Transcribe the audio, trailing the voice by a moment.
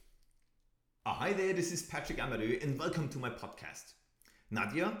Hi there, this is Patrick Amadou and welcome to my podcast.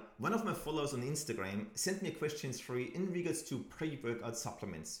 Nadia, one of my followers on Instagram, sent me a question through in regards to pre-workout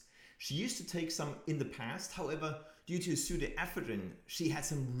supplements. She used to take some in the past, however, due to pseudoephedrine, she had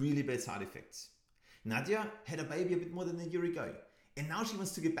some really bad side effects. Nadia had a baby a bit more than a year ago, and now she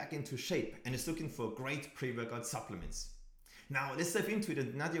wants to get back into shape and is looking for great pre-workout supplements. Now let's dive into it.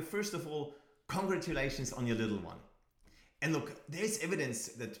 And Nadia, first of all, congratulations on your little one. And look, there's evidence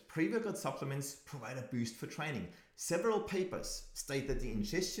that pre-workout supplements provide a boost for training. Several papers state that the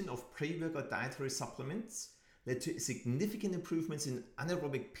ingestion of pre-workout dietary supplements led to significant improvements in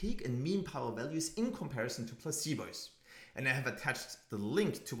anaerobic peak and mean power values in comparison to placebos. And I have attached the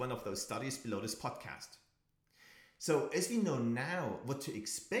link to one of those studies below this podcast. So as we know now what to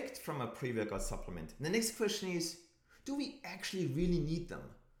expect from a pre-workout supplement, the next question is, do we actually really need them?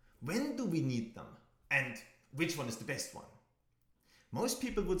 When do we need them? And which one is the best one? Most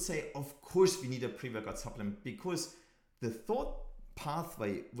people would say, of course we need a pre-workout supplement, because the thought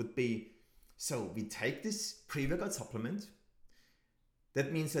pathway would be, so we take this pre-workout supplement,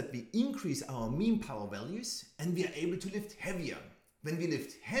 that means that we increase our mean power values and we are able to lift heavier. When we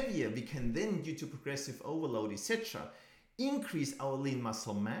lift heavier, we can then, due to progressive overload, etc., increase our lean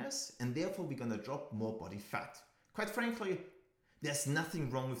muscle mass, and therefore we're going to drop more body fat. Quite frankly, there's nothing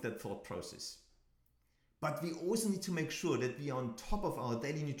wrong with that thought process. But we also need to make sure that we are on top of our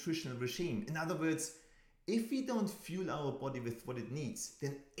daily nutritional regime. In other words, if we don't fuel our body with what it needs,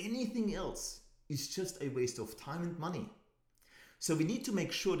 then anything else is just a waste of time and money. So we need to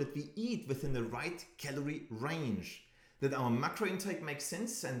make sure that we eat within the right calorie range, that our macro intake makes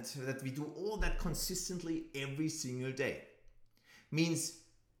sense, and that we do all that consistently every single day. Means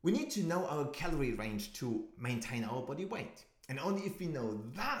we need to know our calorie range to maintain our body weight. And only if we know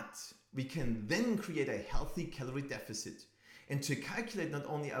that, we can then create a healthy calorie deficit. And to calculate not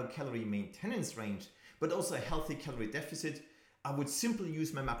only our calorie maintenance range, but also a healthy calorie deficit, I would simply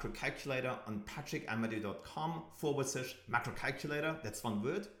use my macro calculator on patrickamadou.com/macro calculator, that's one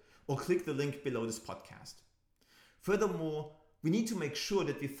word, or click the link below this podcast. Furthermore, we need to make sure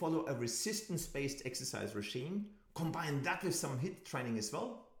that we follow a resistance-based exercise regime, combine that with some HIIT training as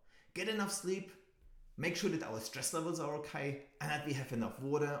well, get enough sleep, make sure that our stress levels are okay, and that we have enough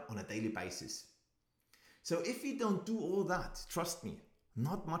water on a daily basis. So if we don't do all that, trust me,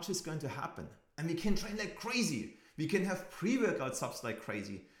 not much is going to happen. And we can train like crazy. We can have pre-workout subs like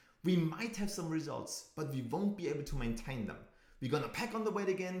crazy. We might have some results, but we won't be able to maintain them. We're gonna pack on the weight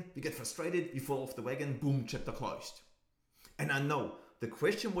again, we get frustrated, we fall off the wagon, boom, chapter closed. And I know the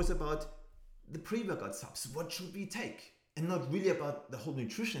question was about the pre-workout subs. What should we take? And not really about the whole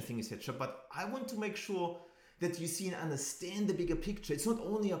nutrition thing, etc. But I want to make sure that you see and understand the bigger picture. It's not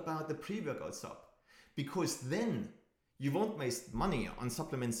only about the pre-workout sub, because then you won't waste money on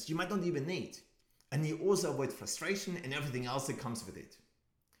supplements you might not even need. And you also avoid frustration and everything else that comes with it.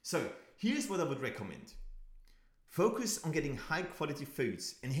 So here's what I would recommend. Focus on getting high quality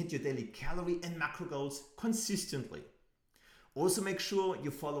foods and hit your daily calorie and macro goals consistently. Also make sure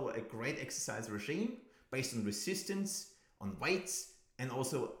you follow a great exercise regime based on resistance, on weights, and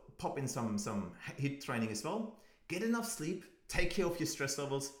also pop in some HIIT training as well. Get enough sleep, take care of your stress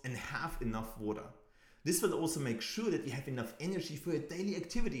levels, and have enough water. This will also make sure that you have enough energy for your daily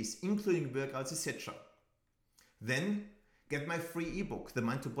activities, including workouts, etc. Then get my free ebook, The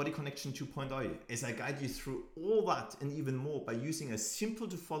Mind to Body Connection 2.0, as I guide you through all that and even more by using a simple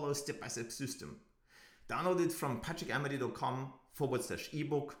to follow step-by-step system. Download it from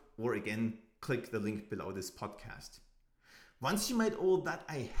patrickamadou.com/ebook, or again, click the link below this podcast. Once you made all that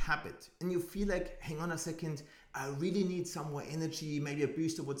a habit and you feel like, hang on a second, I really need some more energy, maybe a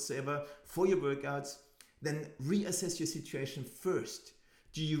boost or whatsoever for your workouts, then reassess your situation first.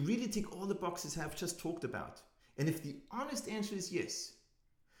 Do you really tick all the boxes I've just talked about? And if the honest answer is yes,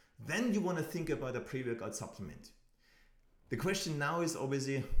 then you want to think about a pre-workout supplement. The question now is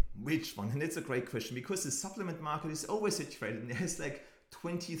obviously which one? And that's a great question, because the supplement market is oversaturated and there's like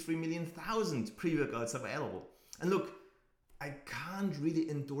 23 million pre-workouts available. And look, I can't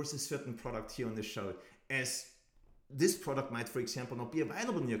really endorse a certain product here on the show, as this product might, for example, not be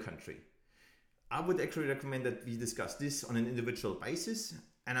available in your country. I would actually recommend that we discuss this on an individual basis,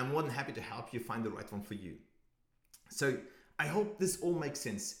 and I'm more than happy to help you find the right one for you. So I hope this all makes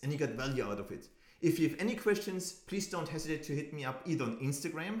sense and you got value out of it. If you have any questions, please don't hesitate to hit me up either on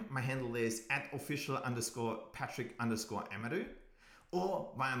Instagram. My handle is @official_Patrick_Amadou,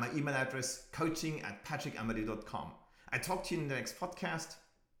 or via my email address, coaching@patrickamadou.com. I talk to you in the next podcast,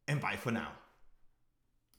 and bye for now.